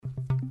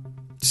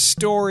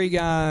Story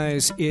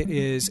Guys. It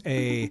is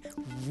a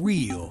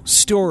real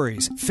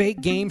stories.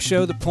 Fake game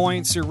show. The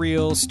points are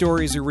real.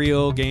 Stories are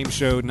real. Game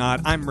show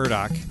not. I'm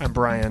Murdoch. I'm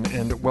Brian,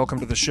 and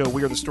welcome to the show.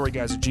 We are the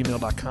storyguys at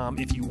gmail.com.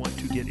 If you want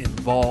to get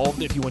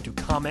involved, if you want to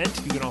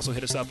comment, you can also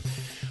hit us up.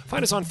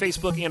 Find us on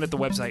Facebook and at the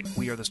website,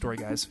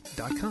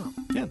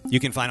 wearethestoryguys.com. Yeah, you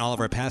can find all of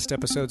our past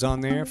episodes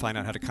on there. Find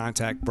out how to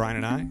contact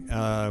Brian and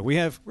I.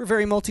 We're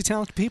very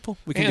multi-talented people.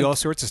 We can do all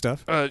sorts of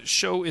stuff.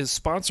 Show is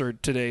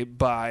sponsored today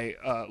by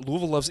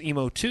Louisville Loves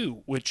Emo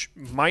 2, which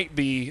might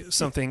be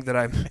something that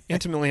I'm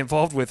intimately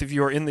involved with. If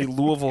you're in the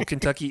Louisville,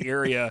 Kentucky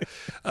area,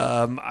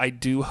 I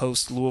do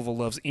host Louisville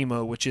Loves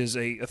Emo, which is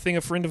a thing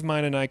a friend of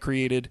mine and I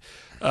created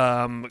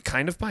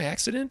kind of by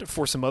accident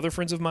for some other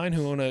friends of mine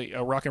who own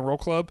a rock and roll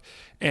club.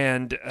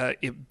 And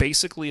it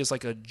basically is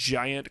like a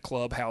giant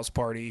clubhouse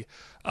party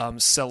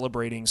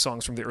celebrating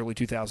songs from the early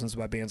 2000s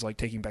by bands like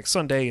Taking Back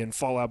Sunday and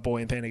Fall Out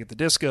Boy and Panic at the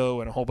Disco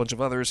and a whole bunch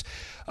of others.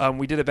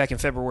 We did it back in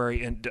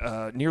February and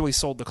nearly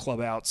sold the club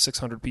out,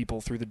 600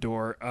 people through the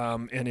door.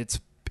 And it's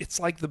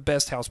like the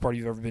best house party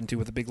you've ever been to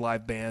with a big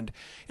live band.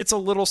 It's a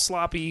little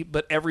sloppy,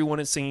 but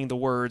everyone is singing the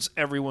words.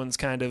 Everyone's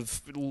kind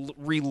of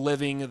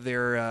reliving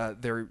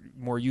their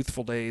more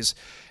youthful days,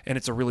 and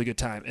it's a really good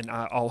time. And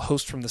I'll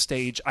host from the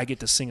stage. I get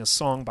to sing a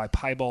song by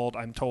Piebald,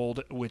 I'm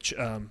told, which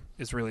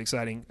is really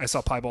exciting. I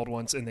saw Piebald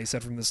once, and they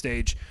said from the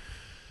stage,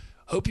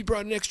 "Hope you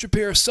brought an extra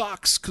pair of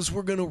socks, because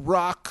we're going to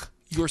rock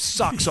your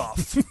socks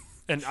off."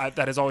 And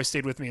that has always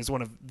stayed with me as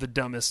one of the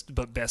dumbest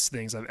but best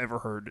things I've ever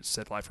heard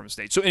said live from a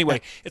stage. So anyway,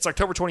 it's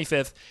October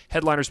 25th,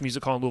 Headliners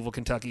Music Hall in Louisville,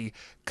 Kentucky.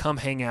 Come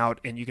hang out,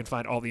 and you can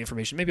find all the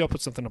information. Maybe I'll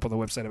put something up on the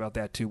website about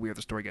that, too,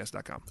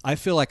 wearethestoryguys.com. I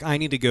feel like I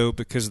need to go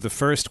because the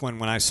first one,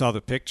 when I saw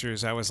the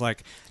pictures, I was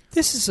like,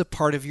 this is a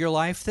part of your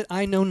life that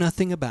I know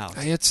nothing about.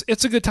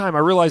 It's a good time. I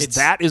realize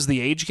that is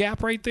the age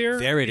gap right there.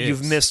 There it is.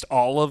 You've missed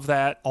all of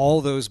that.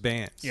 All those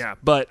bands. Yeah,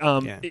 but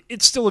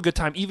it's still a good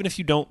time. Even if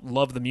you don't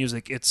love the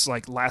music, it's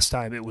like last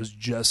time it was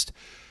just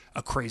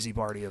a crazy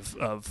party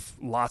of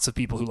lots of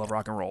people who love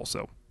rock and roll.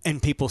 So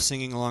and people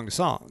singing along to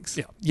songs.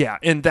 Yeah,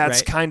 and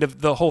that's right? Kind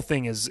of the whole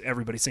thing is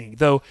everybody singing.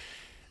 Though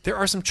there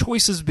are some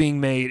choices being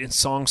made in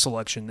song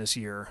selection this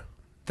year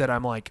that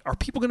I'm like, are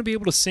people going to be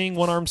able to sing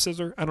One Arm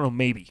Scissor? I don't know,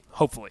 maybe,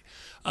 hopefully,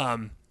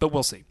 but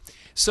we'll see.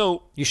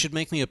 So you should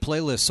make me a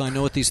playlist so I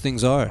know what these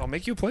things are. I'll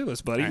make you a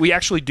playlist, buddy. Right. We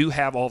actually do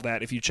have all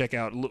that. If you check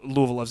out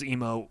Louisville Loves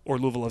Emo or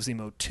Louisville Loves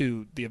Emo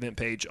 2, the event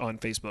page on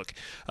Facebook,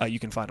 you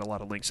can find a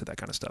lot of links to that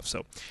kind of stuff.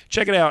 So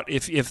check it out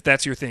if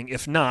that's your thing.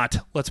 If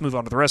not, let's move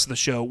on to the rest of the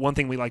show. One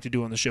thing we like to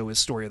do on the show is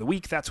Story of the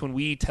Week. That's when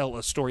we tell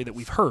a story that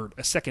we've heard,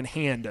 a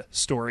secondhand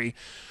story.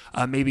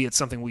 Maybe it's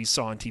something we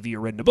saw on TV or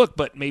read in a book,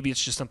 but maybe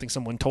it's just something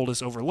someone told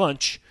us over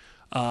lunch.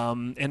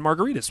 And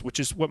margaritas, which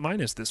is what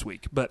mine is this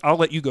week. But I'll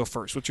let you go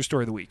first. What's your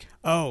story of the week?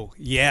 Oh,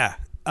 yeah.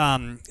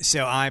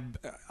 So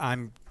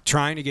I'm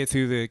trying to get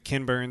through the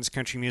Ken Burns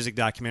country music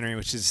documentary,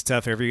 which is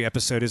tough. Every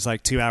episode is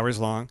like 2 hours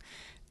long.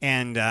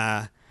 And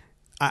I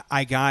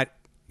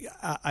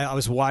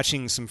was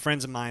watching some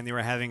friends of mine. They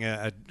were having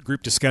a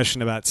group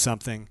discussion about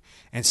something,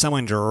 and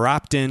someone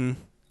dropped in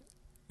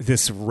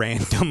this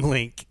random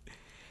link,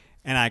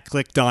 and I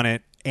clicked on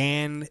it,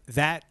 and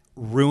that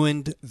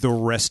ruined the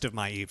rest of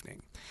my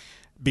evening.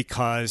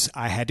 Because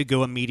I had to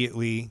go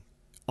immediately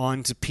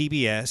onto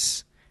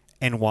PBS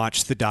and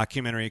watch the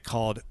documentary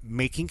called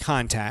Making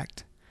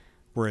Contact,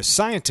 where a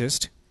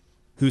scientist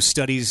who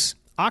studies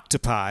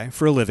octopi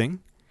for a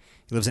living,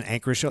 he lives in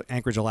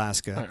Anchorage,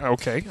 Alaska.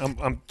 Okay, I'm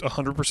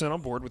 100%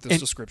 on board with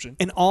this description.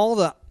 And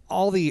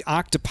all the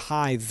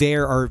octopi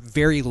there are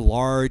very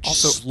large,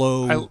 also,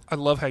 slow. I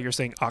love how you're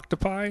saying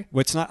octopi. Well,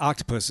 it's not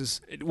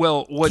octopuses.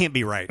 Well, what can't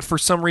be right. For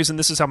some reason,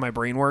 this is how my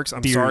brain works.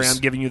 I'm sorry, I'm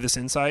giving you this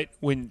insight.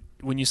 When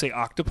you say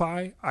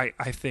octopi, I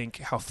think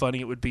how funny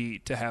it would be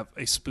to have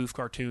a spoof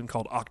cartoon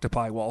called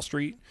Occupy Wall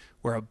Street,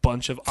 where a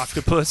bunch of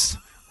octopus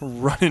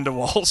run into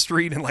Wall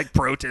Street and like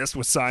protest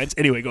with signs.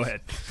 Anyway, go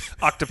ahead.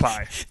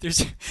 Octopi.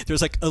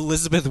 There's like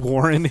Elizabeth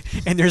Warren,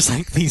 and there's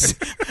like these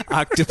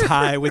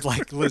octopi with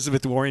like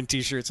Elizabeth Warren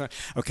T-shirts on.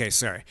 Okay,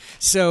 sorry.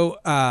 So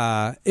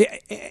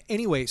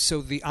anyway,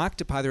 so the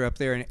octopi, they're up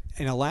there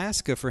in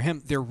Alaska. For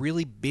him, they're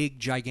really big,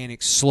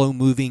 gigantic,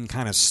 slow-moving,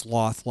 kind of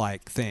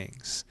sloth-like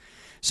things.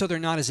 So they're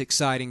not as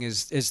exciting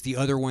as the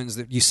other ones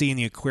that you see in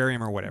the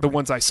aquarium or whatever. The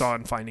ones I saw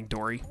in Finding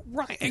Dory.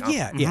 Right.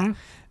 Yeah. Yeah.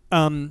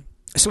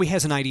 So he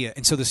has an idea.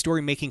 And so the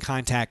story Making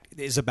Contact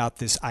is about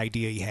this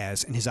idea he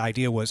has. And his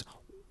idea was,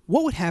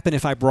 what would happen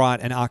if I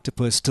brought an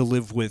octopus to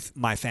live with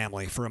my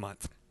family for a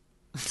month?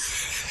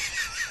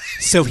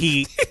 So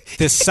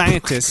this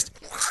scientist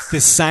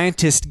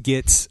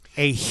gets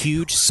a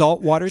huge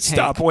saltwater tank.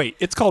 Stop, wait.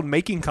 It's called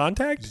Making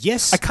Contact?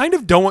 Yes. I kind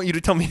of don't want you to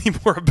tell me any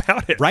more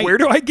about it. Right. Where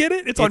do I get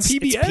it? It's on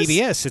PBS? It's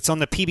PBS. It's on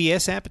the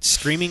PBS app. It's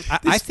streaming.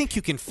 I think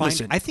you can find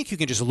it. I think you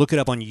can just look it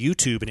up on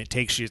YouTube and it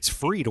takes you. It's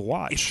free to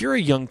watch. If you're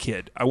a young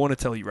kid, I want to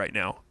tell you right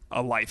now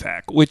a life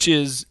hack, which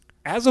is,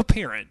 as a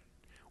parent,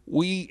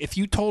 if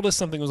you told us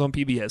something was on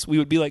PBS, we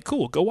would be like,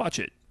 cool, go watch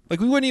it. Like,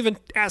 we wouldn't even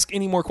ask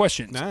any more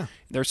questions. Nah.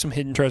 There's some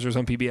hidden treasures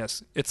on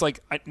PBS. It's like,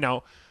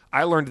 now,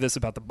 I learned this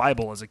about the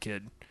Bible as a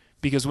kid,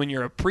 because when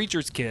you're a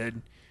preacher's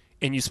kid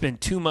and you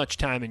spend too much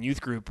time in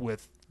youth group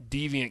with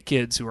deviant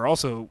kids who are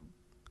also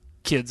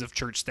kids of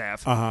church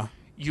staff,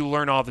 you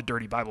learn all the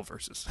dirty Bible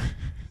verses.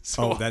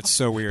 Oh, that's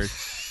so weird.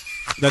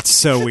 That's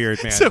so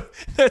weird, man. So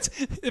that's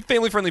a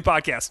family-friendly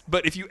podcast.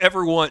 But if you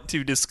ever want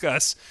to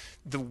discuss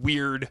the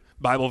weird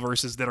Bible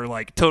verses that are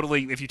like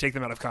totally, if you take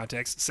them out of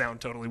context,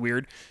 sound totally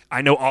weird,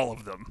 I know all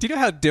of them. Do you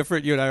know how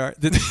different you and I are?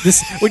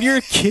 When you're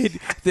a kid,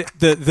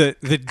 the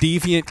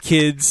deviant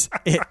kids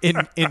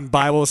in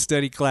Bible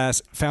study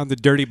class found the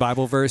dirty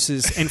Bible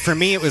verses, and for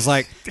me it was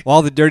like, well,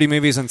 all the dirty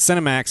movies on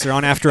Cinemax are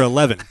on after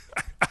 11.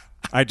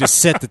 I just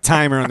set the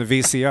timer on the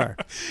VCR.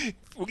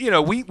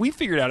 We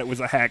figured out it was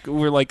a hack. We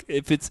were like,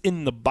 if it's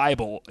in the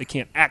Bible, it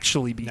can't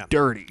actually be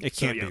dirty. It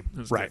can't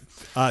be. Right.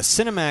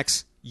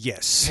 Cinemax,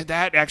 yes.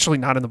 That actually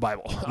not in the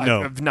Bible.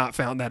 No. I've not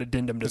found that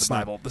addendum to the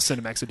Bible, the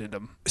Cinemax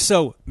addendum.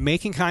 So,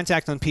 Making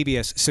Contact on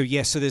PBS. So,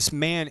 yes, so this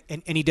man,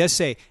 and he does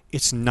say,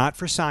 it's not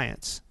for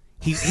science.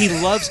 He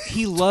loves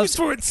It's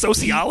for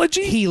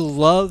sociology? He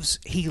loves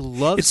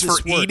It's this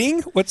for work.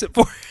 eating? What's it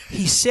for?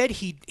 He said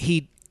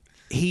he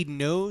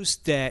knows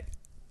that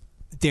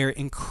they're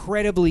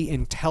incredibly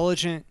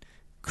intelligent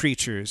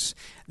creatures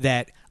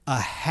that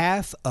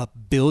 500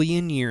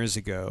 million years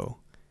ago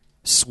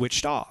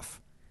switched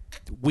off.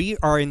 We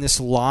are in this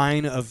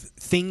line of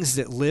things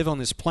that live on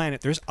this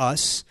planet. There's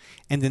us,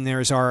 and then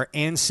there's our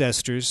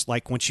ancestors,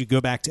 like once you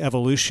go back to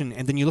evolution,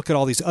 and then you look at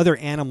all these other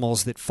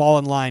animals that fall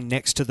in line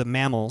next to the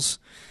mammals,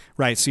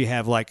 right? So you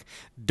have like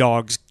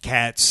dogs,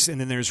 cats, and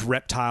then there's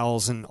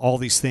reptiles and all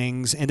these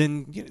things, and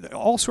then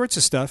all sorts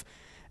of stuff.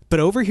 But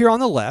over here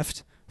on the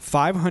left,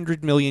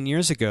 500 million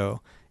years ago,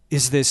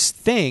 is this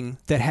thing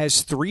that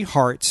has 3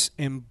 hearts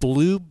and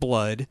blue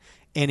blood,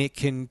 and it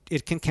can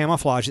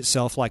camouflage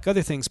itself like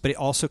other things, but it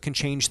also can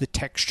change the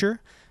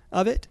texture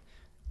of it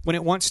when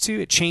it wants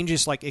to. It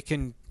changes, like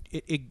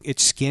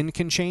its skin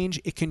can change.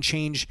 It can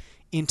change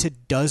into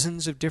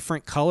dozens of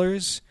different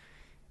colors.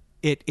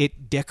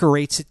 It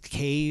decorates its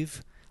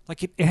cave.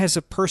 Like it has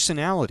a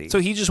personality. So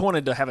he just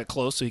wanted to have it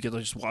close so he could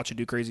just watch it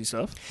do crazy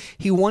stuff?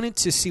 He wanted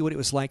to see what it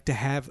was like to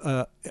have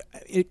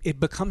it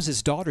becomes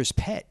his daughter's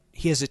pet.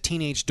 He has a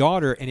teenage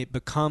daughter, and it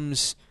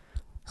becomes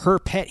her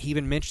pet. He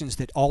even mentions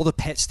that all the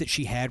pets that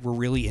she had were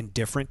really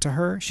indifferent to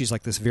her. She's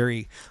like this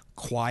very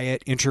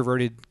quiet,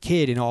 introverted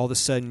kid, and all of a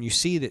sudden you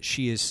see that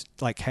she is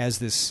like has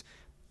this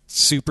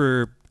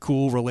super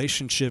cool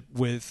relationship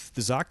with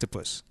this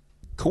octopus.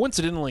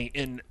 Coincidentally,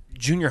 in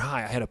junior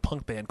high, I had a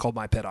punk band called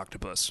My Pet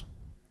Octopus.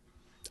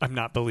 I'm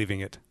not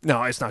believing it.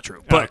 No, it's not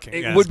true. But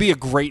okay, it would be a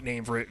great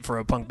name for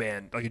a punk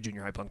band, like a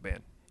junior high punk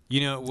band.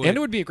 And it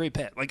would be a great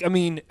pet. Like, I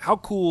mean, how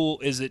cool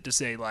is it to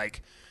say,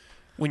 like,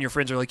 when your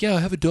friends are like, yeah, I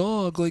have a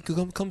dog, like,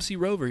 come see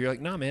Rover. You're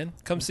like, nah, man,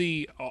 come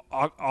see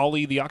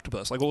Ollie the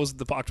octopus. Like, what was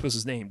the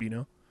octopus's name? Do you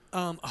know?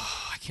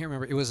 I can't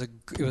remember. It was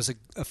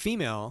a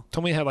female.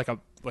 Told me it had like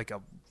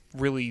a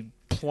really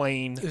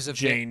plain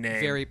Jane name.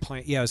 Very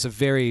plain. Yeah, it was a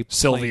very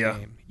Sylvia plain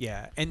name.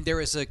 Yeah, and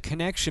there is a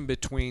connection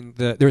between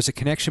the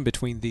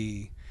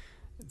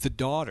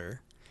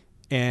daughter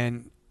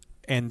and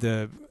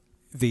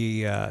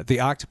the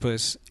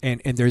octopus,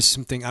 and there's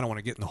something, I don't want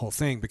to get in the whole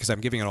thing because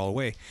I'm giving it all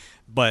away,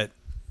 but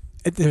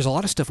there's a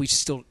lot of stuff we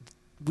just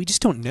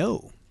don't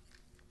know.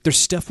 There's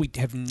stuff we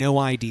have no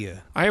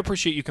idea. I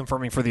appreciate you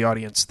confirming for the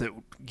audience that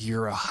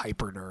you're a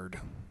hyper nerd.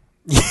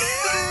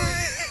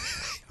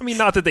 I mean,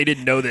 not that they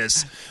didn't know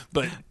this,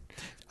 but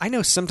I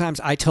know sometimes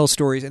I tell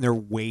stories and they're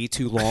way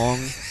too long,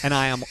 and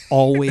I am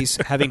always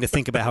having to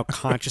think about how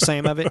conscious I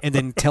am of it, and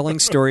then telling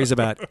stories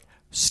about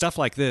stuff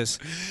like this,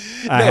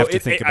 I have to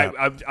think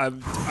about.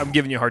 I'm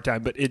giving you a hard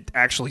time, but it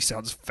actually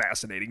sounds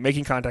fascinating.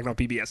 Making Contact on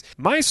PBS.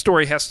 My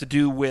story has to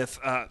do with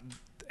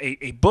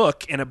a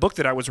book, and a book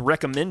that I was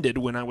recommended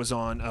when I was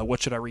on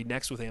What Should I Read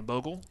Next with Ann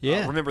Bogle.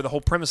 Yeah. Remember the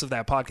whole premise of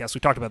that podcast. We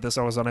talked about this.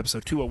 I was on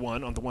episode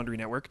 201 on the Wondery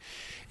Network,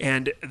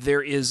 and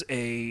there is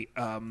a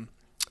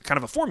kind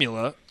of a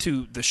formula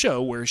to the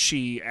show where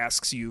she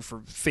asks you for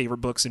favorite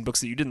books and books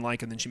that you didn't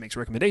like, and then she makes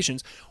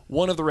recommendations.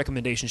 One of the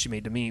recommendations she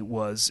made to me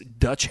was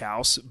Dutch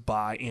House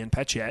by Ann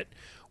Patchett,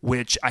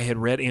 which I had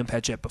read Ann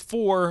Patchett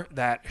before,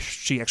 that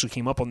she actually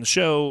came up on the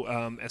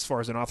show as far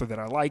as an author that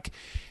I like.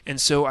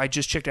 And so I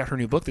just checked out her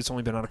new book that's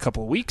only been out a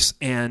couple of weeks,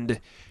 and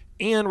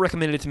Ann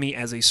recommended it to me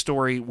as a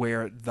story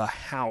where the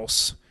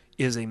house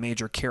is a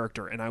major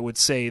character. And I would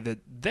say that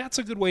that's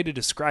a good way to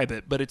describe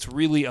it, but it's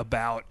really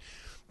about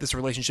this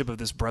relationship of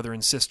this brother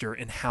and sister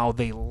and how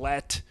they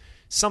let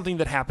something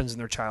that happens in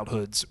their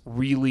childhoods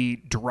really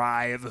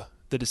drive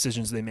the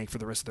decisions they make for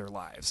the rest of their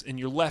lives. And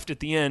you're left at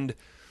the end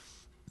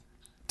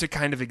to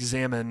kind of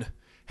examine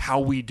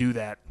how we do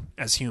that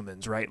as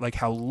humans, right? Like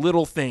how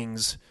little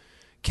things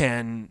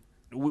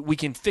we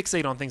can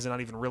fixate on things and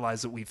not even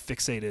realize that we've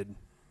fixated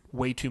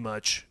way too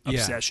much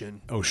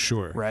obsession. Oh,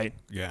 sure. Right?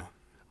 Yeah.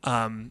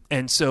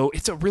 And so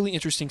it's a really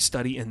interesting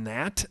study in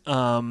that.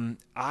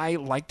 I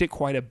liked it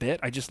quite a bit.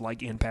 I just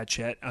like Ann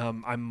Patchett.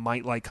 I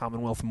might like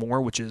Commonwealth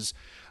more, which is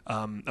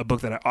a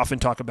book that I often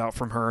talk about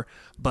from her.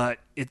 But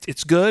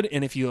it's good,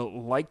 and if you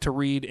like to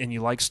read and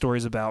you like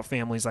stories about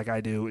families like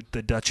I do,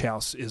 The Dutch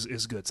House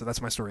is good. So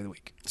that's my story of the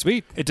week.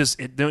 Sweet.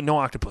 No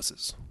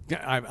octopuses.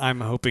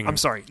 I'm hoping. I'm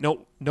sorry,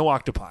 no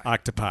octopi.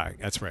 Octopi.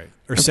 That's right.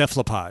 Or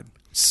cephalopod.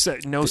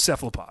 No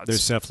cephalopods.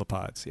 There's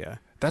cephalopods. Yeah.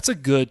 That's a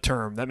good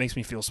term. That makes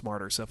me feel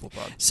smarter,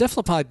 cephalopod.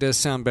 Cephalopod does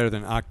sound better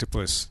than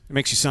octopus. It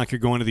makes you sound like you're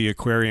going to the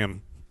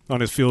aquarium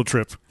on a field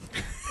trip.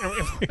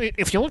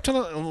 If you look to the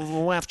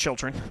left,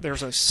 children,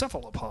 there's a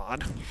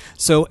cephalopod.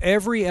 So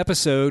every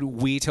episode,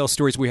 we tell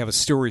stories. We have a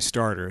story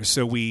starter.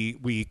 So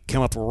we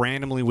come up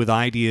randomly with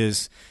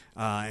ideas,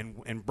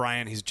 and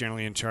Brian, he's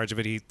generally in charge of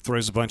it. He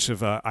throws a bunch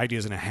of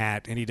ideas in a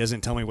hat, and he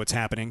doesn't tell me what's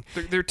happening.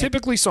 They're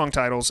typically song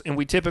titles, and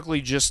we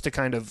typically, just to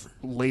kind of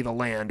lay the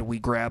land, we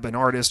grab an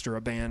artist or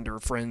a band or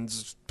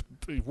friends,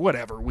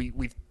 whatever.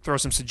 We throw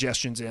some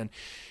suggestions in.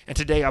 And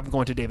today I'm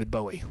going to David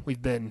Bowie.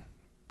 We've been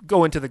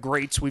going to the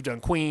greats. We've done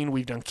Queen.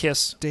 We've done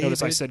Kiss.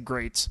 Notice I said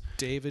greats.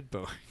 David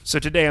Bowie. So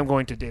today I'm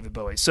going to David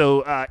Bowie.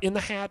 So in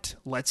the hat,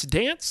 Let's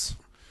Dance,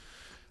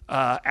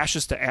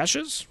 Ashes to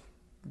Ashes,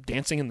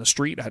 Dancing in the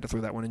Street. I had to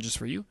throw that one in just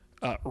for you.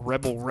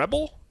 Rebel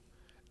Rebel.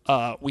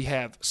 We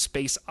have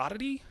Space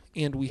Oddity,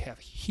 and we have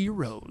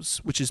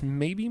Heroes, which is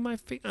maybe my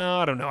favorite.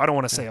 I don't know. I don't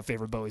want to say a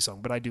favorite Bowie song,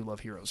 but I do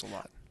love Heroes a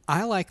lot.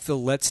 I like the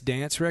Let's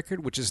Dance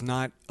record, which is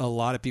not a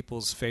lot of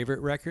people's favorite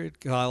record.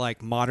 I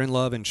like Modern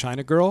Love and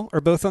China Girl are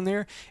both on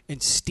there,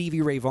 and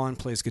Stevie Ray Vaughan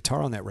plays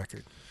guitar on that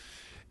record.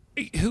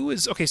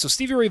 So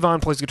Stevie Ray Vaughan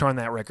plays guitar on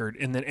that record,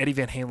 and then Eddie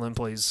Van Halen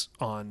plays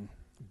on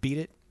Beat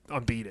It?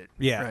 On Beat It.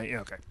 Yeah. Right,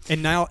 yeah, okay.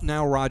 And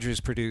now Rogers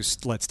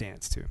produced Let's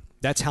Dance, too.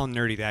 That's how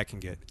nerdy that can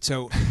get.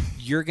 So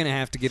you're going to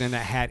have to get in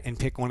that hat and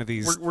pick one of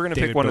these. We're going to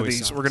pick one of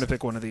these. Songs. We're going to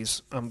pick one of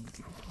these. I'm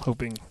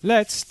hoping.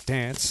 Let's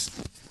dance.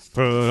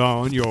 Put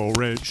on your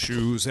red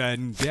shoes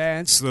and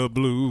dance the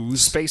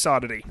blues. Space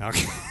Oddity.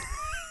 Okay.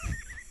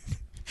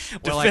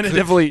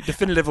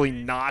 Definitively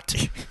not.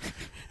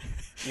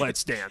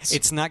 Let's Dance.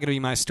 It's not going to be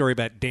my story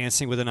about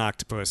dancing with an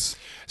octopus.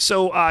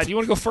 So, do you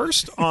want to go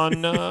first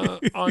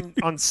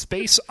on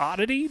Space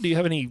Oddity? Do you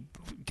have any?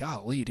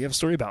 Golly, do you have a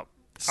story about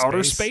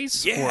outer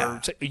space?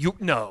 Yeah.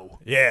 No.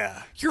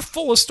 Yeah. You're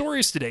full of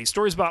stories today.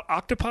 Stories about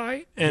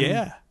octopi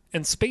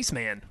and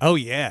spaceman. Oh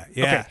yeah.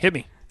 Okay, hit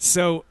me.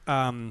 So,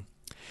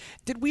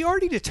 did we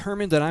already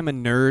determine that I'm a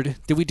nerd?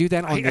 Did we do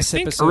that on this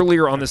episode? I think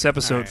earlier on this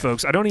episode,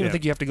 folks. I don't even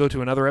think you have to go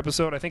to another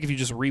episode. I think if you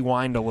just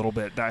rewind a little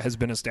bit, that has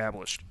been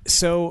established.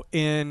 So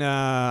I'm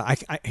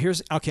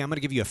going to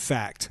give you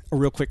a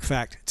real quick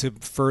fact to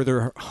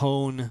further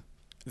hone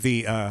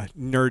the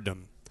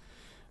nerddom.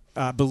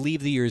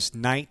 Believe the year is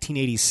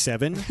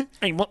 1987.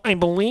 I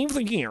believe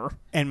the year.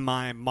 And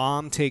my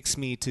mom takes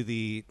me to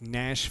the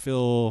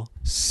Nashville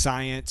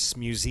Science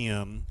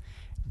Museum,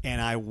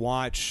 and I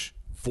watch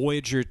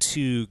Voyager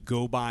 2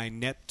 go by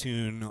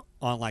Neptune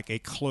on like a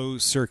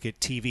closed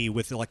circuit TV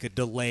with like a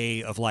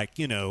delay of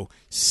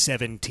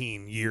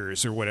 17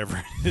 years or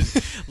whatever it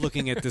is,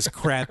 looking at this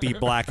crappy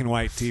black and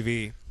white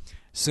TV.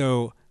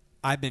 So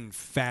I've been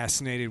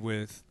fascinated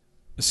with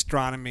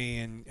astronomy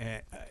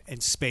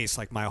and space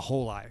like my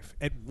whole life.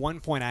 At one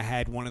point I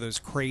had one of those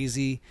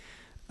crazy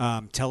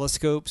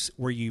telescopes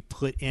where you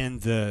put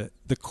in the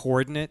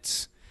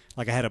coordinates.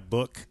 Like I had a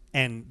book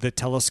and the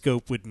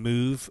telescope would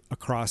move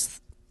across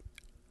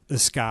the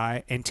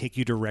sky and take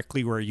you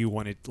directly where you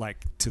wanted,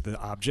 like to the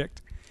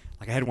object.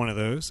 Like I had one of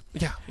those.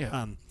 Yeah.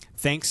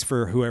 Thanks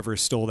for whoever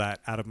stole that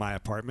out of my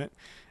apartment.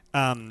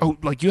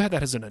 Like you had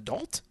that as an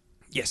adult?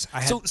 Yes,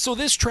 I had. So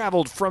this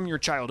traveled from your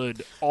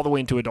childhood all the way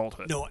into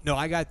adulthood. No,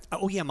 I got.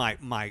 Oh yeah,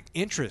 my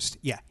interest.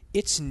 Yeah,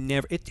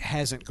 it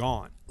hasn't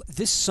gone.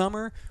 This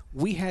summer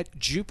we had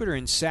Jupiter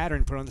and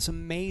Saturn put on this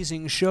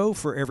amazing show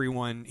for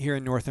everyone here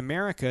in North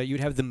America.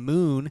 You'd have the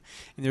moon,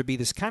 and there'd be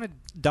this kind of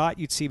dot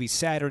you'd see be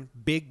Saturn.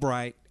 Big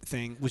bright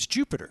thing was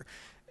Jupiter.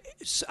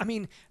 I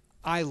mean,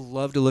 I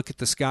love to look at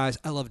the skies.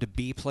 I love to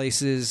be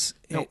places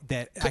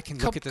that I can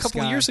look at the sky. A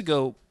couple of years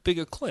ago, big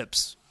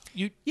eclipse.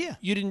 You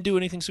didn't do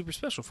anything super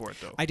special for it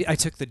though. I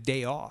took the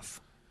day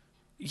off.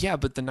 Yeah,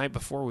 but the night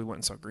before we went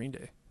and saw Green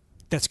Day.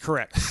 That's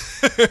correct.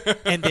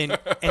 and then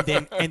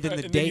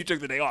the day you took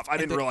the day off. I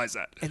didn't realize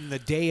that. And the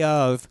day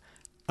of,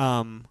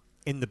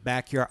 in the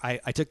backyard,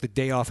 I took the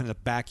day off in the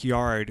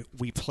backyard.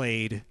 We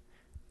played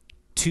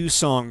 2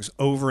 songs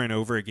over and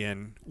over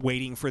again,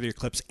 waiting for the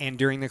eclipse. And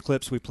during the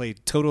eclipse, we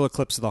played "Total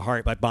Eclipse of the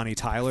Heart" by Bonnie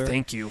Tyler.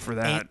 Thank you for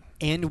that.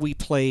 And we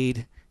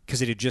played,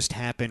 because it had just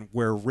happened,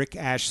 where Rick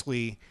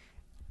Astley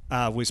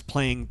was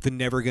playing the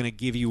 "Never Gonna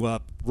Give You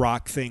Up"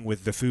 rock thing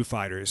with the Foo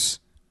Fighters.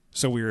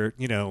 So we were,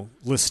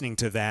 listening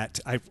to that.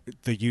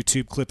 The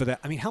YouTube clip of that.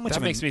 I mean, how much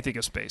that makes me think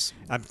of space.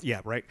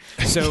 Yeah, right.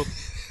 So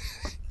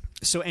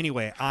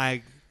anyway,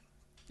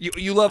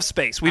 you love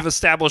space. We've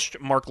established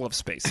Mark loves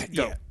space.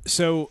 Go. Yeah.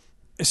 So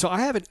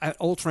I haven't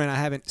Ultraman. I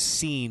haven't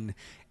seen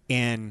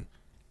in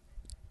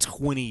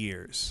 20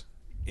 years,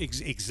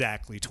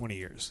 exactly 20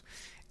 years,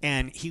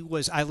 And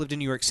I lived in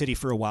New York City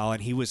for a while,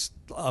 and he was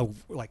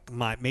like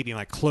maybe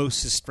my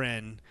closest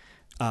friend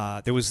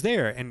that was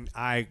there. And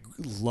I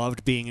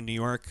loved being in New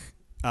York.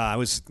 I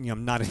was,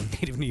 I'm not a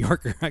native New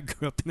Yorker. I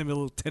grew up in the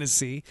middle of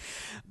Tennessee,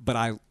 but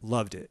I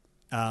loved it.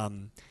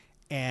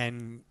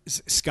 And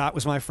Scott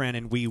was my friend,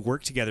 and we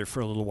worked together for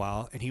a little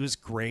while, and he was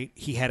great.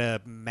 He had a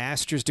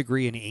master's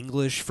degree in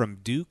English from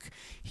Duke.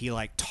 He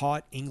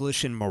taught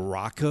English in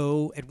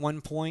Morocco at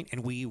one point,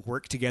 and we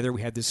worked together.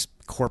 We had this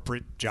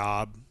corporate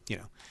job,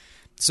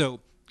 So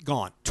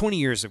gone. 20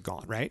 years have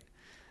gone, right?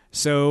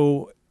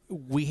 So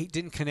we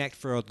didn't connect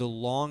for the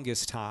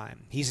longest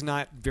time. He's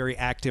not very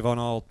active on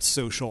all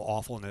social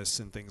awfulness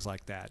and things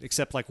like that,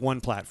 except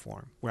one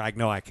platform where I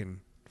know I can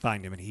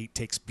find him, and he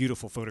takes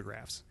beautiful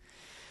photographs.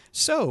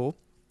 So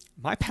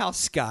my pal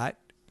Scott,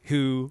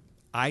 who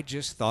I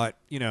just thought,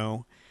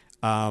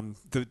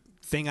 the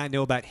thing I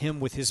know about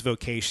him with his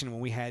vocation when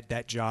we had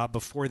that job,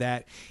 before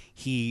that,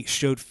 he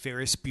showed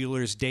Ferris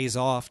Bueller's Days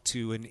Off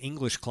to an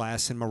English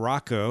class in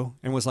Morocco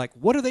and was like,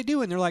 what are they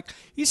doing? They're like,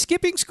 he's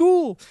skipping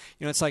school.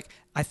 It's like,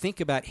 I think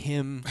about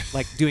him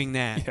doing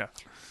that. Yeah.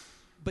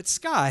 But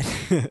Scott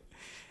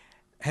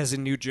has a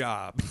new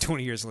job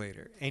 20 years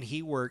later, and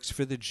he works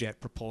for the Jet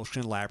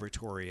Propulsion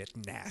Laboratory at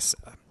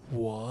NASA.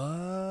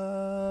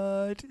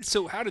 What?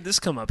 So how did this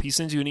come up? He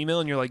sends you an email,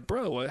 and you're like,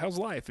 bro, how's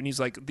life? And he's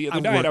like, the other I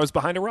night I was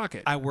behind a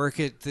rocket. I work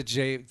at the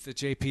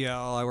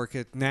JPL. I work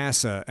at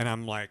NASA. And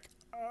I'm like,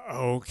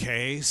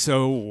 okay,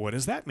 so what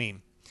does that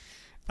mean?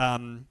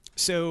 Right?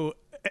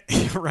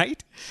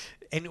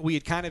 And we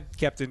had kind of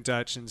kept in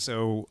touch, and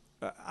so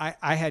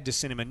I had to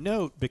send him a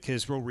note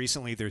because real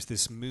recently there's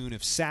this moon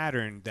of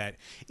Saturn that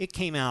it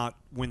came out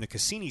when the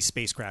Cassini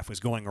spacecraft was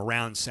going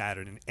around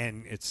Saturn,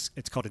 and it's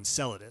called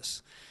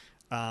Enceladus.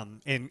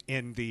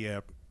 In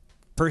the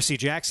Percy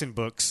Jackson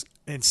books,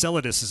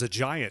 Enceladus is a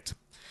giant.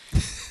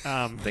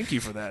 Thank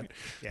you for that.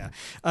 Yeah.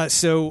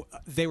 So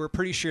they were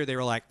pretty sure. They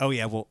were like, oh,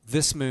 yeah, well,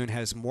 this moon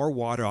has more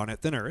water on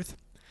it than Earth,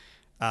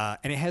 and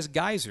it has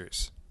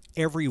geysers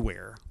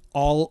everywhere,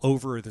 all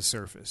over the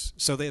surface.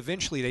 So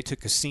they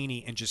took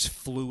Cassini and just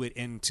flew it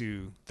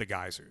into the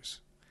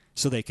geysers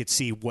so they could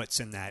see what's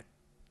in that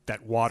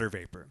water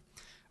vapor.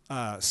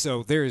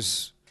 So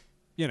there's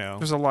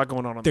a lot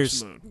going on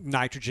this moon. There's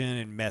nitrogen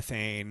and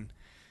methane.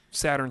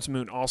 Saturn's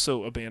moon,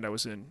 also a band I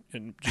was in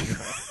junior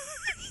high.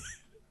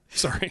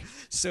 Sorry.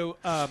 So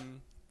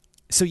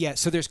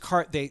there's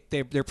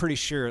they're pretty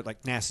sure,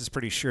 NASA's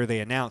pretty sure, they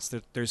announced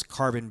that there's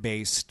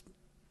carbon-based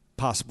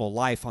possible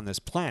life on this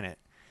planet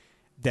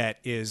that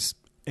is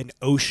an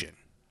ocean,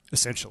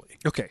 essentially.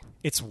 Okay.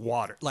 It's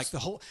water.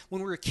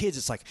 When we were kids,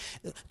 it's like,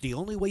 the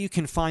only way you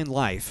can find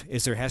life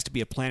is there has to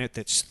be a planet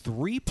that's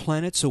 3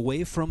 planets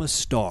away from a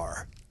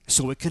star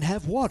so it can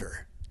have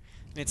water.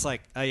 And it's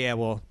like, oh yeah,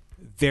 well,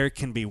 there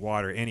can be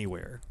water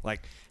anywhere.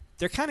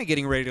 They're kind of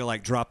getting ready to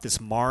drop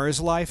this Mars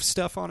life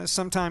stuff on us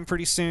sometime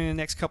pretty soon in the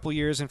next couple of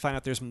years and find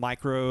out there's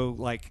micro,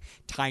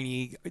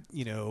 tiny,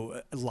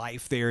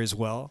 life there as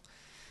well.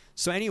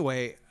 So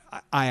anyway,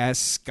 I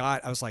asked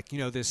Scott, I was like,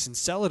 this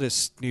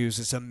Enceladus news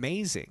is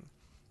amazing.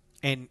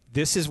 And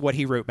this is what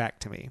he wrote back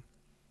to me.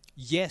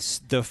 Yes,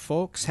 the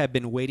folks have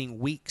been waiting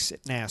weeks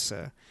at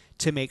NASA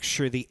to make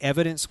sure the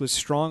evidence was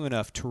strong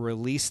enough to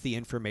release the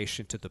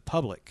information to the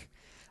public.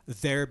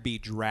 There be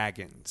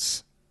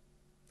dragons.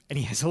 And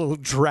he has a little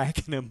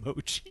dragon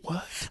emoji.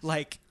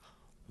 What?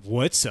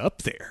 What's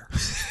up there?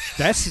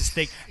 That's his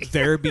thing.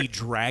 There be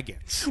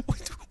dragons.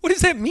 What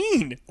does that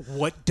mean?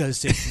 What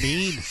does it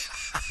mean?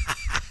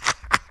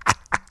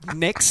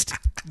 Next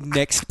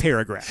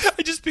paragraph.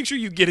 I just picture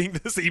you getting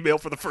this email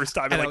for the first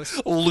time and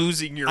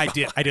losing your mind.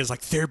 I did.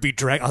 There be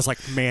dragons. I was like,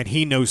 man,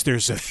 he knows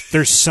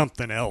there's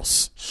something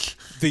else.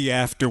 The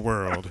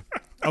afterworld.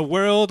 A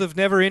world of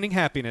never-ending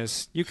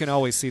happiness. You can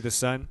always see the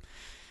sun.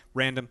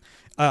 Random.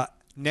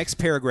 Next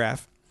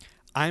paragraph.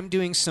 I'm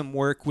doing some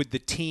work with the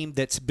team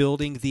that's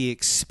building the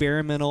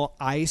experimental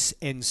ice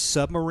and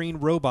submarine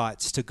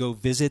robots to go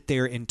visit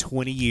there in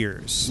 20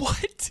 years.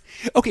 What?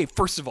 Okay,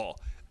 first of all,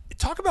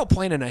 talk about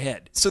planning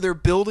ahead. So they're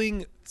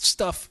building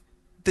stuff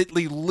that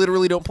they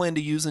literally don't plan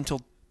to use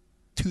until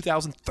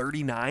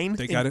 2039.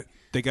 They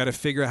got to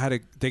figure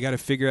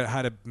out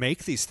how to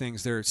make these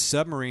things. They're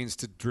submarines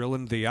to drill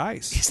into the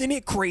ice. Isn't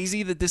it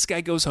crazy that this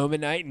guy goes home at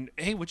night and,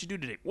 hey, what'd you do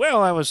today?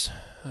 Well, I was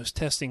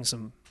testing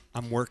some.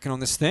 I'm working on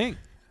this thing.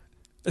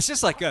 It's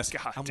just like us.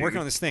 God, I'm working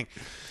on this thing.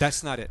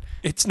 That's not it.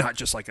 It's not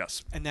just like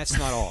us. And that's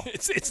not all.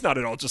 It's not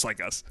at all just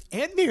like us.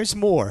 And there's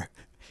more.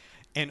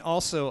 And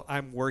also,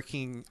 I'm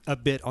working a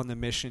bit on the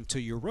mission to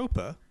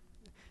Europa.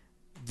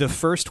 The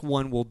first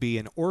one will be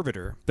an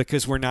orbiter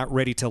because we're not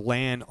ready to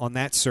land on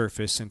that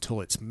surface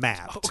until it's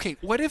mapped. Okay,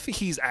 what if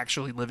he's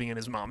actually living in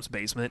his mom's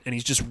basement and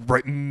he's just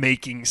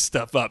making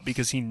stuff up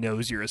because he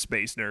knows you're a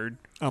space nerd?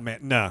 Oh,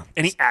 man, no.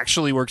 And he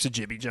actually works at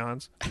Jimmy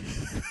John's?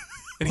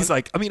 And he's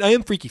like, I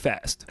am freaky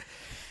fast.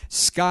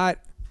 Scott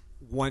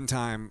one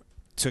time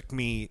took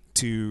me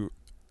to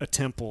a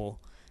temple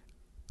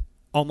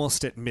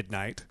almost at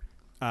midnight.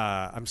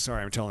 I'm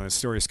sorry I'm telling this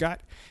story, Scott.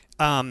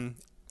 And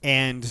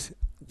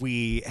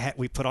we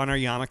put on our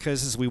yarmulkes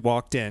as we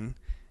walked in.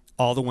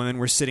 All the women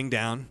were sitting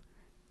down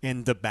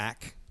in the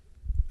back,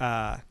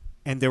 and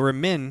there were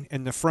men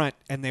in the front,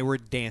 and they were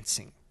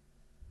dancing.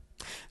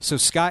 So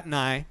Scott and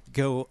I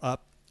go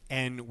up,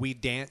 and we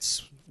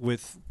dance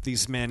with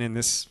these men in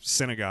this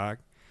synagogue,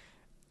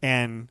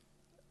 and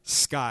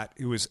Scott,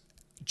 who was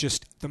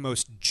just the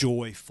most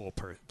joyful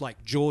person,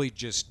 like joy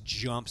just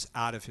jumps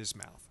out of his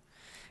mouth.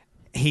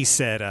 He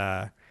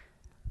said,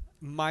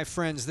 my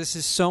friends, this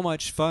is so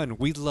much fun.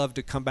 We'd love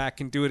to come back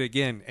and do it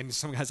again. And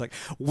some guy's like,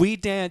 we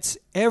dance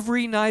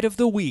every night of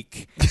the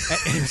week. And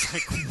it was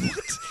like,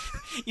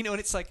 what? You know, and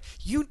it's like,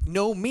 you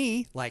know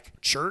me,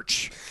 like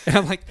church. And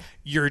I'm like,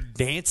 you're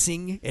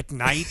dancing at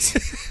night?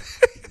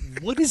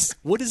 What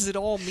does it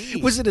all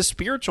mean? Was it a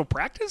spiritual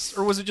practice,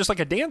 or was it just like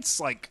a dance?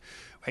 Like,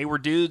 hey, we're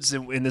dudes,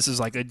 and this is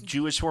like a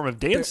Jewish form of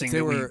dancing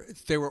they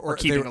we're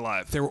keeping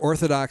alive. They were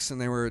Orthodox, and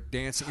they were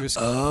dancing. It was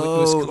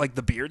like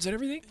the beards and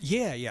everything.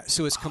 Yeah.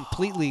 So it's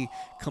completely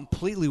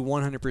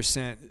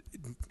 100%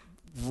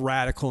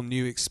 radical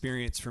new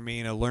experience for me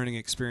and a learning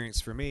experience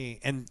for me.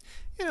 And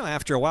you know,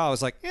 after a while, I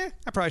was like,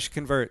 I probably should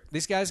convert.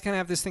 These guys kind of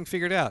have this thing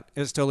figured out.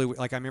 It was totally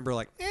like I remember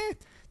like,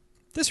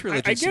 this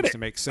religion seems to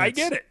make sense. I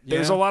get it.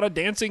 There's a lot of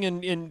dancing,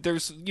 and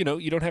there's you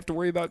don't have to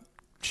worry about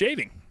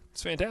shaving.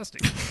 It's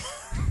fantastic.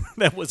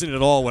 That wasn't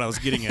at all what I was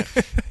getting at.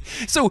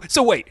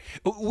 So wait,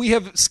 we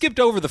have skipped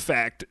over the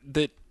fact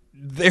that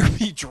there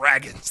be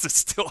dragons that's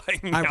still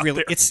hanging out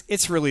there.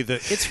 It's really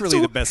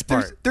the best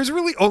part. There's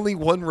really only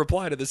one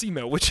reply to this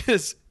email, which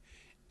is,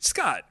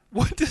 Scott,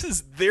 what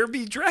does there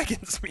be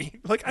dragons mean?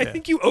 Like, I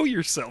think you owe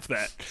yourself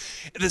that.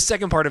 The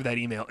second part of that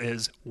email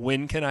is,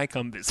 when can I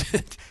come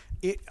visit?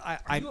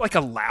 Are you like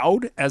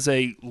allowed as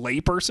a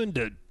layperson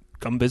to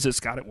come visit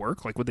Scott at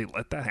work? Like, would they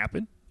let that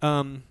happen?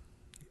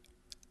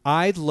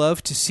 I'd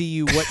love to see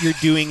you what you're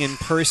doing in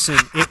person.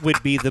 It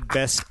would be the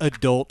best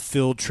adult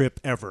field trip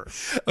ever.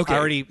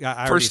 Okay.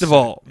 First of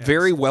all,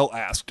 very well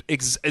asked.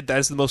 That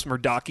is the most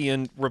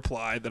Murdochian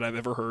reply that I've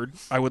ever heard.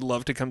 I would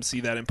love to come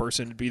see that in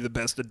person. It'd be the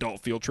best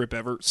adult field trip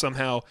ever.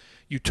 Somehow,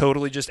 you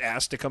totally just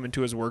asked to come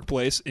into his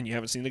workplace, and you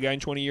haven't seen the guy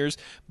in 20 years,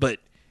 but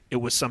it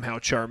was somehow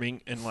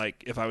charming. And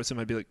like, if I was him,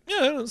 I'd be like, yeah,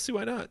 I don't see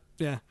why not.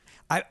 Yeah.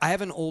 I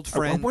have an old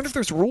friend. I wonder if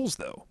there's rules,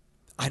 though.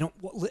 I don't.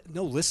 Well,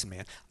 no, listen,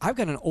 man. I've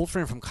got an old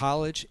friend from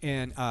college,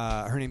 and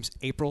her name's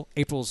April.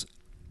 April's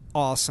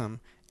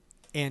awesome.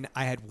 And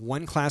I had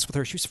one class with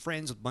her. She was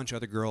friends with a bunch of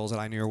other girls that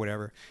I knew or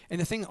whatever.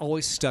 And the thing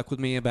always stuck with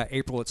me about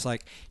April, it's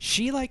like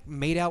she like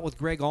made out with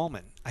Greg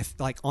Allman,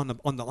 like on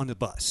the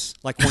bus,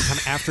 like one time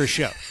after a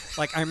show.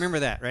 Like I remember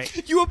that,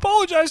 right? You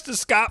apologized to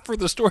Scott for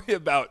the story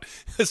about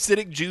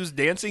Hasidic Jews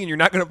dancing, and you're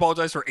not going to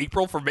apologize for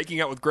April for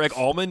making out with Greg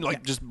Allman,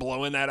 like just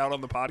blowing that out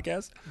on the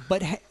podcast.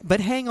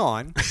 But hang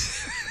on.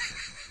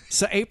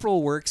 So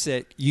April works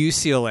at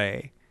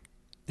UCLA.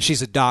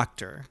 She's a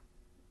doctor.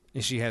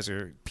 And she has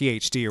her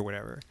PhD or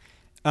whatever.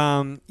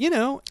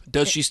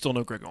 Does she still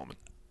know Greg Allman?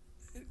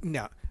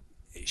 No.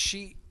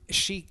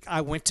 I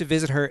went to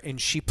visit her,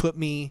 and she put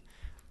me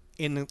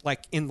in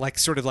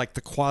sort of like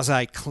the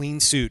quasi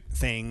clean suit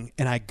thing,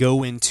 and I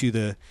go into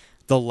the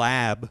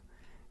lab,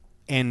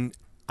 and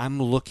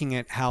I'm looking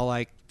at how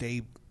like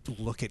they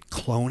look at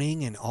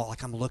cloning and all.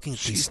 Like I'm looking at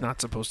these. She's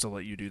not supposed to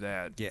let you do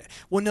that. Yeah.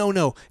 Well,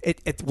 no.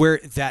 Where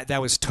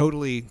that was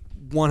totally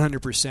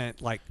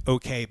 100% like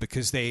okay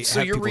because they.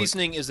 So your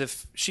reasoning is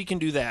if she can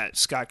do that,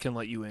 Scott can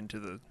let you into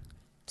the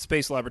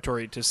space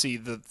laboratory to see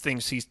the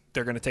things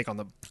they're going to take on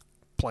the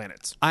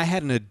planets. I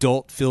had an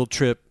adult field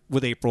trip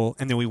with April,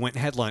 and then we went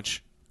and had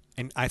lunch.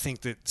 And I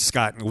think that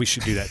Scott, we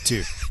should do that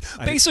too.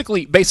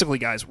 Basically,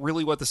 guys,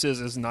 really what this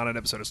is not an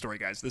episode of Story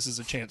Guys. This is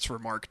a chance for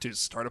Mark to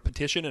start a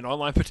petition, an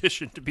online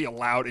petition, to be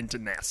allowed into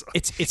NASA.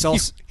 It's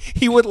also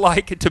he would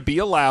like to be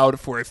allowed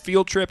for a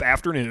field trip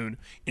afternoon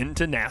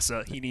into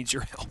NASA. He needs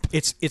your help.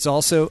 It's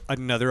also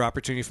another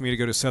opportunity for me to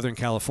go to Southern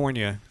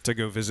California to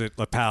go visit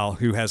LaPal,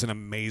 who has an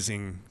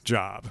amazing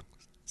job.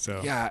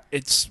 So yeah,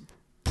 it's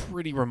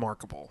pretty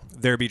remarkable.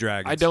 There be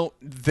dragons.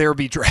 There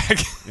be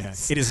dragons. Yeah.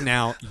 It is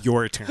now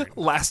your turn.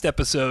 Last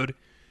episode,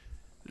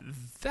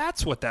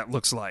 that's what that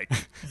looks like.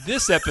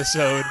 This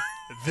episode,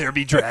 there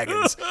be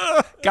dragons.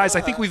 Guys,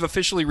 I think we've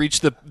officially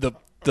reached the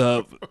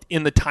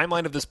in the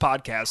timeline of this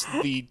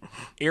podcast, the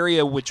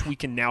area which we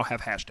can now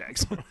have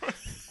hashtags.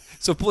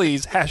 So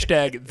please,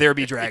 hashtag there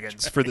be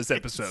dragons for this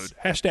episode.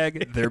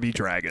 Hashtag there be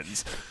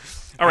dragons.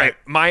 All right,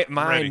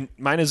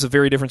 mine is a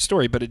very different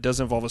story, but it does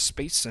involve a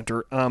space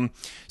center.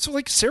 So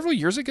like several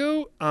years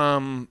ago,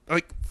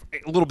 like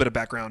a little bit of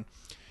background,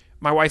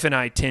 my wife and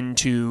I tend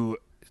to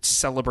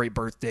celebrate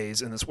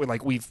birthdays in this way.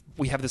 Like we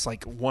have this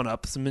like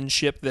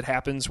one-upsmanship that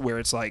happens where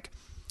it's like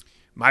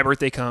my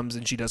birthday comes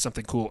and she does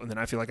something cool, and then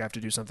I feel like I have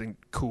to do something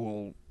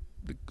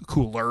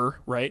cooler,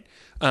 right?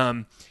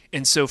 And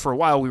so for a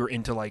while we were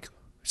into like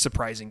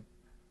surprising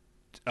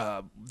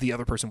the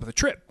other person with a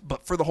trip,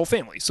 but for the whole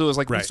family. So it was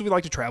like, right. So we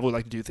like to travel, we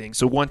like to do things.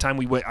 So one time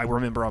I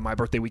remember on my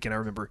birthday weekend, I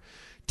remember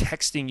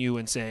texting you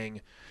and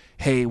saying,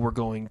 hey, we're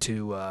going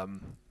to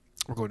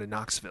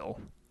Knoxville.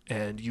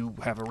 and you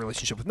have a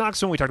relationship with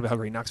Knoxville. We talked about how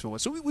great Knoxville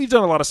was. So we've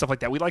done a lot of stuff like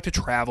that. We like to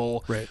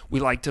travel. Right. We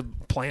like to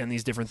plan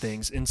these different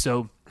things. And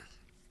so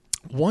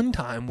one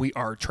time we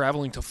are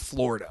traveling to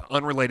Florida,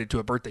 unrelated to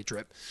a birthday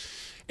trip.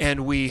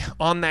 And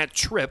on that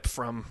trip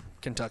from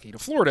Kentucky to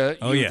Florida,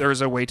 there's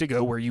a way to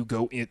go where you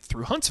go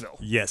through Huntsville.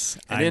 Yes,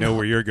 And I know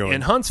where you're going.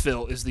 And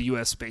Huntsville is the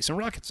U.S. Space and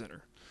Rocket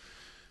Center.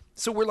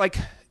 So we're like,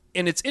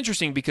 and it's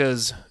interesting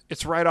because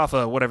it's right off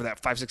of whatever that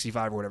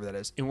 565 or whatever that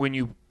is. And when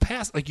you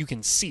pass, like you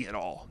can see it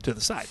all to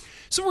the side.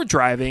 So we're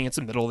driving. It's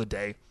the middle of the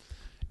day.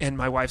 And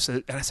my wife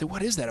said, and I said,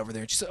 what is that over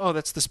there? And she said, oh,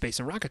 that's the Space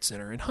and Rocket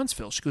Center in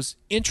Huntsville. She goes,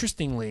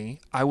 interestingly,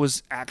 I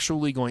was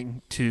actually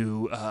going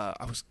to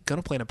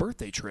plan a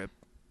birthday trip.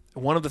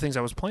 One of the things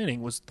I was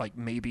planning was like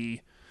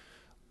maybe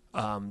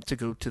to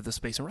go to the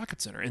Space and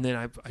Rocket Center. And then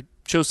I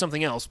chose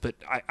something else, but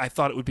I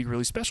thought it would be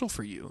really special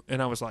for you.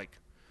 And I was like,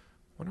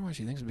 I wonder why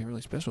she thinks it'd be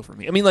really special for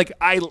me. I mean, like,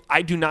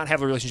 I do not have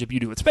the relationship you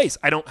do with space.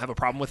 I don't have a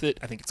problem with it.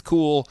 I think it's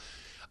cool.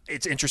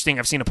 It's interesting.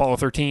 I've seen Apollo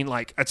 13.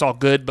 Like, it's all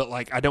good, but,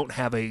 like, I don't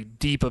have a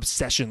deep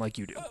obsession like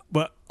you do.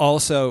 But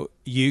also,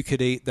 you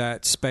could eat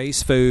that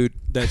space food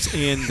that's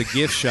in the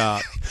gift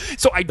shop.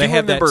 So I do They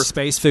have remember that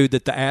space food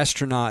that the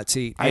astronauts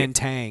eat, and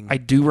Tang. I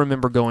do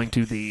remember going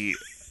to the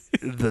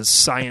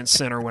science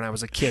center when I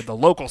was a kid, the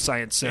local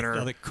science center.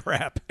 All the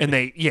crap. And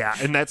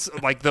and that's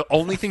like the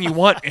only thing you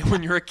want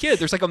when you're a kid.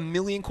 There's like a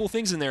million cool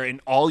things in there,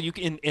 and all you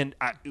can,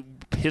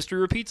 history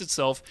repeats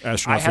itself.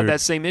 Astronaut I had food. that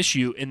same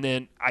issue, and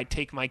then I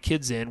take my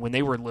kids in when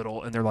they were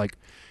little, and they're like,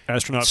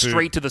 Astronaut food.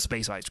 straight to the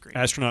space ice cream.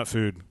 Astronaut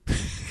food.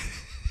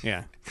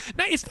 Yeah.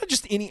 No, it's not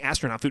just any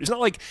astronaut food. It's not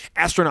like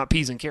astronaut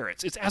peas and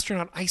carrots. It's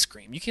astronaut ice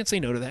cream. You can't say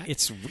no to that.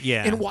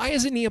 And why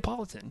is it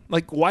Neapolitan?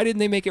 Like, why didn't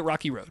they make it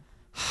Rocky Road?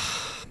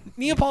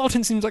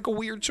 Neapolitan seems like a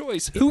weird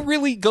choice. Who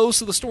really goes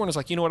to the store and is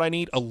like, you know what I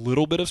need? A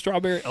little bit of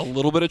strawberry, a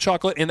little bit of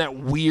chocolate, and that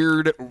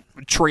weird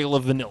trail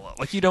of vanilla.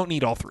 Like, you don't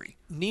need all three.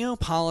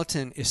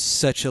 Neapolitan is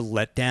such a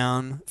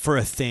letdown for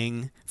a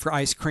thing for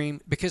ice cream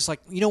because, like,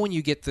 you know, when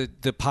you get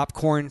the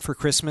popcorn for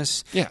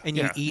Christmas, and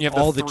you eat You have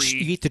all the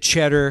you eat the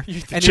cheddar, You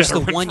eat the and there's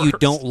cheddar the one one you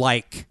first. don't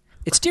like.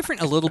 It's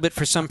different a little bit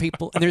for some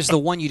people, and there's the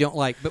one you don't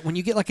like. But when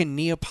you get like a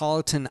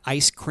Neapolitan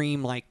ice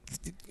cream, like,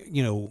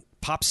 you know,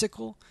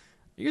 popsicle,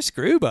 you're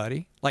screwed,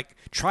 buddy. Like,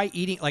 try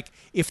eating, like,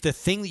 if the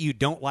thing that you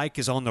don't like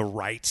is on the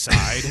right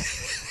side,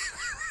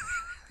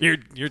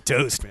 you're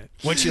toast, man.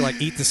 Once you,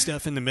 like, eat the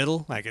stuff in the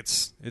middle, like,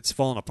 it's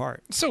falling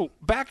apart. So,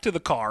 back to the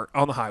car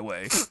on the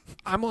highway.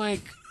 I'm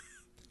like,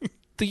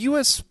 the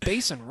U.S.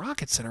 Space and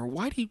Rocket Center,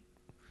 why do you...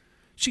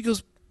 She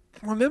goes,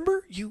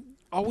 remember, you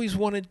always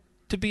wanted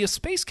to be a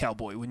space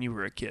cowboy when you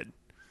were a kid.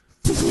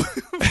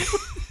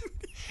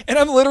 And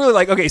I'm literally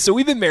like, okay, so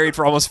we've been married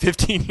for almost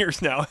 15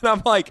 years now. And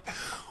I'm like,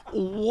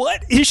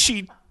 what is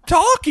she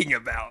talking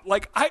about?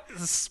 Like,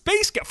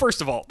 first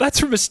of all, that's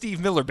from a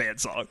Steve Miller Band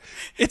song.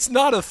 It's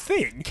not a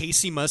thing.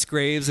 Casey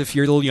Musgraves, if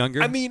you're a little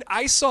younger. I mean,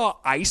 I saw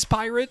Ice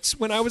Pirates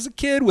when I was a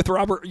kid with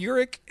Robert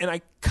Urich, and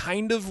I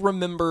kind of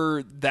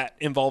remember that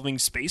involving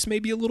space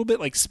maybe a little bit,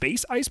 like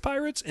Space Ice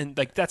Pirates, and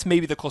like that's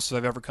maybe the closest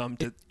I've ever come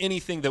to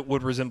anything that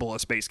would resemble a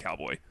space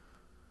cowboy.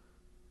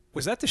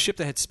 Was that the ship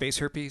that had space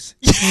herpes?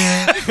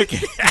 Yes,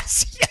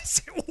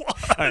 it was.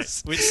 All right,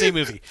 same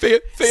movie.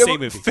 Same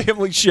movie.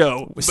 Family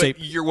show. But Same-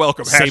 you're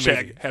welcome. same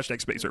movie.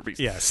 Hashtag space herpes.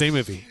 Yeah, same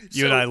movie.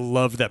 You and So- I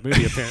loved that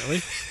movie,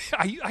 apparently.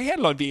 I had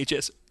it on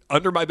VHS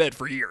under my bed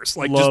for years.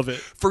 Like, Love just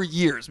it. for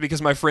years, because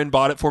my friend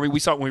bought it for me. We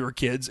saw it when we were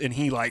kids, and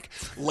he, like,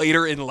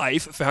 later in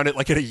life found it,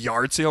 like, at a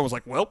yard sale. I was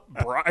like, well,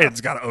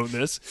 Brian's got to own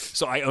this.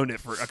 So I owned a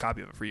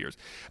copy of it for years.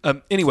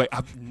 Anyway,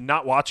 I'm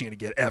not watching it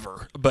again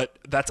ever, but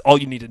that's all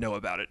you need to know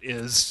about it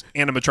is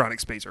animatronic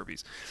space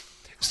herpes.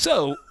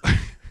 So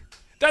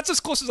that's as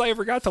close as I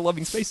ever got to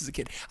loving space as a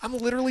kid. I'm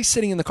literally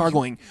sitting in the car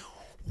going,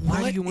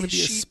 Why what do you want is to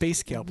be a she-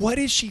 space cowboy? What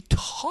is she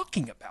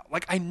talking about?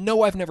 Like, I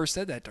know I've never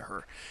said that to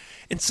her.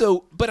 And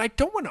so, but I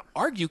don't want to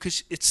argue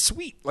because it's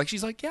sweet. Like,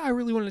 she's like, yeah, I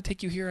really wanted to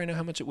take you here. I know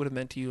how much it would have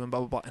meant to you and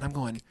blah, blah, blah. And I'm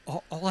going,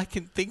 All I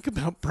can think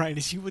about, Brian,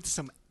 is you with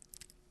some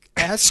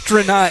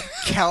astronaut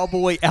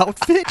cowboy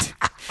outfit,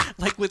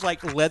 like with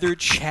like leather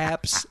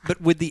chaps,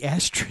 but with the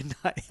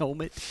astronaut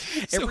helmet.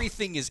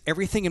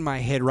 Everything in my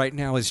head right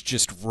now is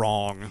just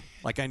wrong.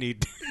 Like, I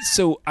need.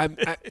 so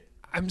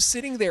I'm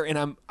sitting there and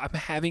I'm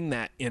having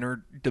that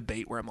inner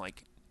debate where I'm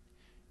like,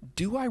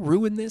 do I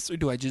ruin this or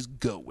do I just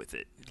go with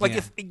it? Like,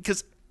 Yeah.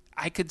 because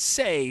I could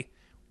say,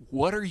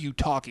 what are you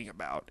talking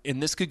about?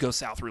 And this could go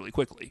south really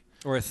quickly.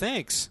 Or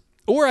thanks.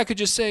 Or I could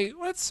just say,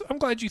 I'm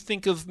glad you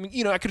think of me.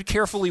 You know, I could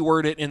carefully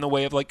word it in the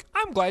way of like,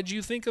 I'm glad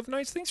you think of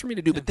nice things for me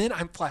to do. But then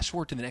I'm flash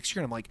forward to the next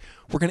year and I'm like,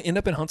 we're going to end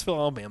up in Huntsville,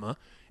 Alabama.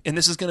 And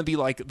this is going to be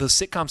like the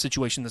sitcom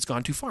situation that's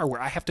gone too far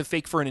where I have to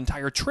fake for an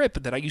entire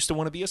trip that I used to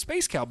want to be a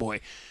space cowboy.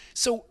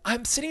 So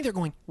I'm sitting there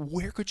going,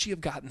 where could she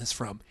have gotten this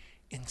from?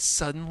 And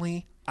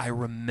suddenly I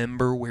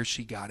remember where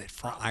she got it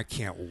from. I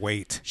can't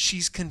wait.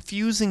 She's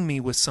confusing me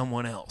with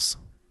someone else.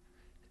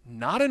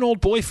 Not an old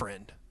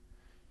boyfriend.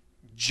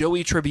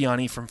 Joey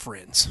Tribbiani from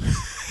Friends.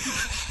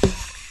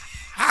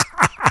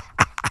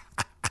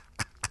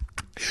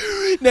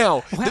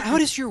 Now, How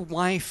does your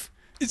wife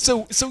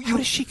So How you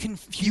does she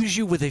confuse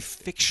you with a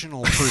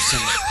fictional person?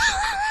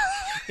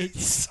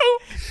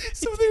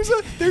 So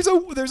there's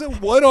a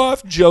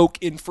one-off joke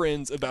in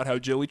Friends about how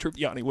Joey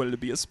Tribbiani wanted to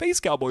be a space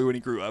cowboy when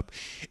he grew up,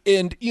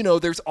 and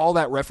there's all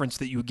that reference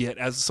that you get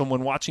as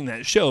someone watching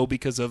that show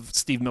because of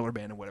Steve Miller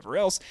Band and whatever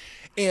else,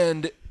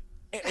 and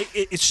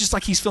it's just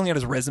like he's filling out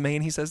his resume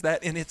and he says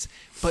that,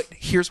 but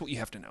here's what you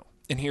have to know,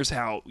 and here's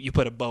how you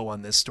put a bow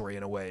on this story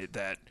in a way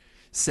that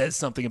says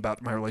something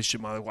about my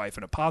relationship with my wife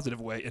in a positive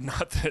way, and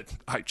not that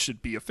I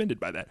should be offended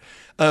by that.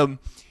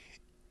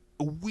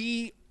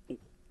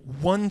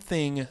 One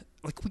thing,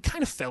 like, we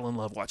kind of fell in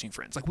love watching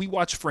Friends. Like, we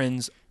watch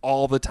Friends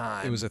all the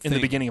time. It was a in the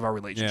thing. beginning of our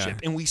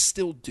relationship, and we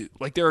still do.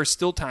 Like, there are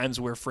still times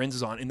where Friends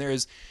is on, and there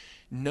is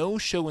no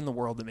show in the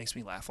world that makes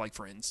me laugh like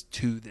Friends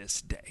to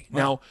this day.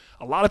 Now,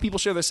 a lot of people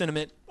share their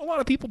sentiment. A lot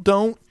of people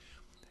don't.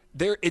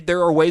 There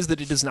are ways that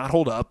it does not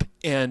hold up,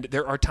 and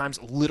there are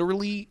times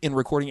literally in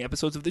recording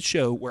episodes of the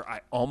show where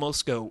I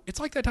almost go, it's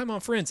like that time on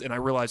Friends, and I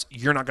realize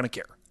you're not going to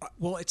care.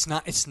 Well, it's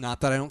not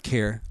that I don't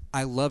care.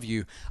 I love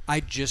you.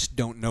 I just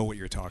don't know what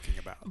you're talking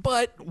about.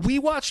 But we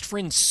watched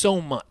Friends so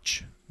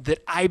much that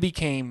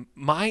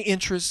my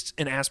interests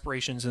and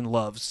aspirations and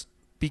loves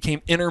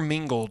became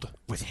intermingled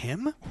With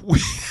him?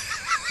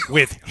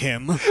 With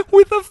him?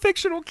 with a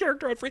fictional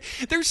character on Friends.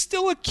 There's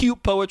still a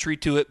cute poetry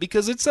to it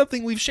because it's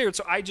something we've shared,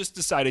 so I just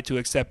decided to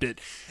accept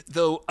it.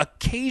 Though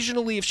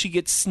occasionally if she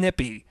gets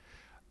snippy,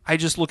 I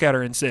just look at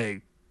her and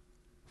say,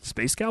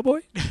 Space Cowboy?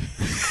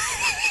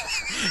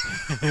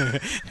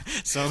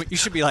 So you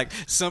should be like,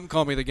 some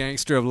call me the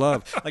gangster of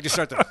love. Like, just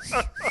start to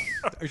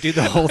do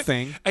the whole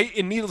thing.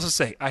 And needless to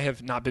say, I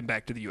have not been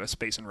back to the U.S.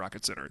 Space and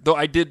Rocket Center, though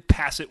I did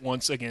pass it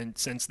once again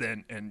since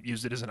then and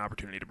used it as an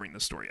opportunity to bring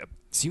this story up.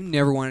 So you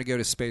never wanted to go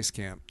to space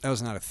camp. That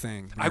was not a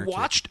thing. when I you were a kid.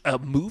 watched a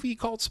movie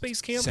called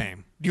Space Camp.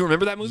 Same. Do you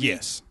remember that movie?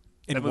 Yes.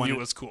 That movie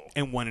was cool.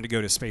 And wanted to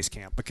go to space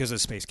camp because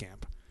of space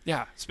camp.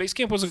 Yeah, Space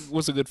Camp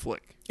was a good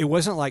flick. It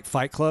wasn't like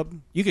Fight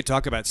Club. You could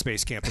talk about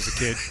space camp as a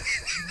kid.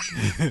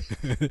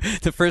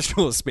 The first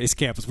rule of space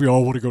camp is we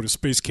all want to go to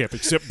space camp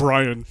except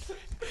Brian.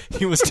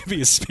 He wants to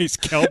be a space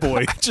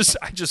cowboy. I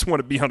just want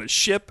to be on a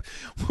ship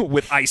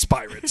with ice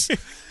pirates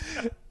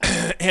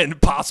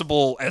and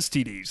possible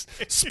STDs,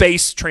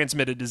 space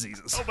transmitted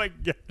diseases. Oh my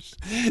gosh.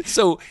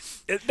 So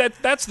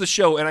that's the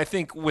show, and I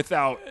think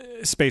without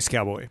Space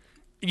cowboy.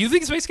 you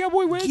think Space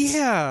Cowboy wins?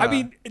 Yeah. I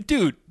mean,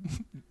 dude,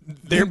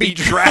 there be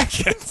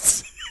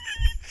dragons.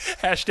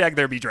 Hashtag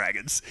there be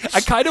dragons. I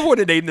kind of want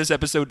to name this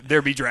episode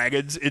There Be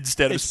Dragons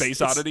instead of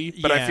Space Oddity,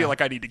 but I yeah. feel like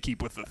I need to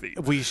keep with the theme.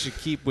 We should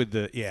keep with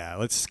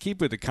let's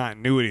keep with the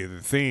continuity of the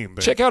theme.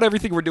 But Check out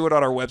everything we're doing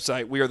on our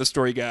website,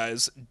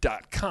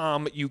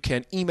 wearethestoryguys.com. You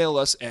can email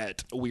us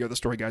at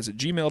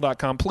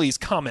wearethestoryguys@gmail.com. Please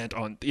comment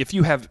on if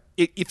you have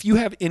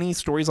any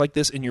stories like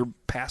this in your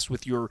past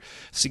with your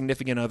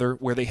significant other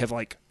where they have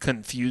like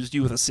confused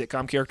you with a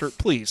sitcom character.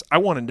 Please, I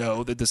want to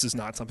know that this is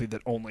not something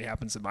that only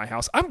happens in my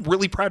house. I'm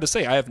really proud to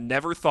say I have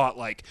never thought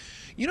like,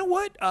 you know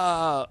what?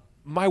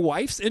 My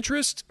wife's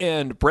interest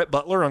and Brett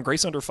Butler on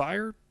Grace Under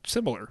Fire,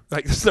 similar.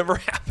 Like, this never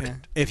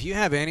happened. if you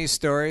have any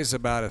stories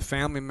about a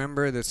family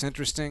member that's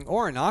interesting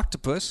or an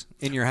octopus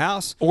in your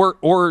house,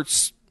 Or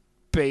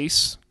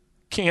space,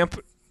 camp,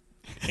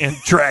 and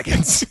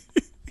dragons.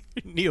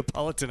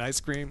 Neapolitan ice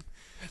cream,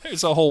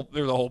 There's a whole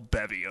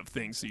bevy of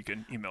things you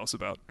can email us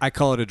about. I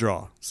call it a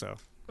draw. So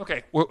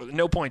Okay,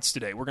 no points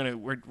today. We're gonna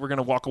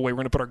walk away. We're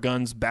gonna put our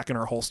guns back in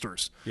our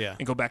holsters. Yeah.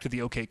 And go back to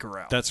the OK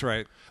Corral. that's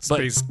right.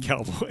 But- Space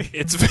cowboy.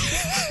 It's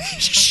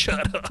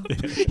shut up.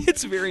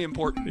 It's very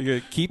important. You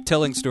gotta keep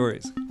telling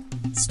stories.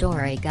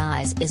 Story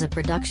Guys is a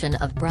production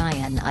of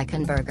Brian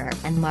Eichenberger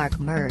and Mark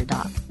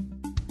Murdoch.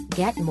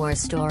 Get more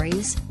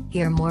stories,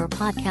 hear more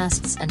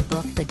podcasts, and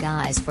book the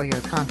guys for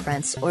your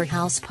conference or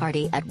house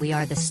party at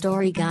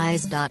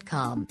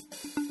wearethestoryguys.com.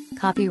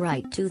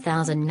 Copyright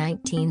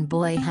 2019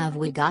 Boy Have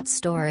We Got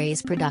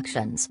Stories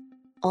Productions.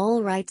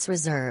 All rights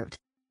reserved.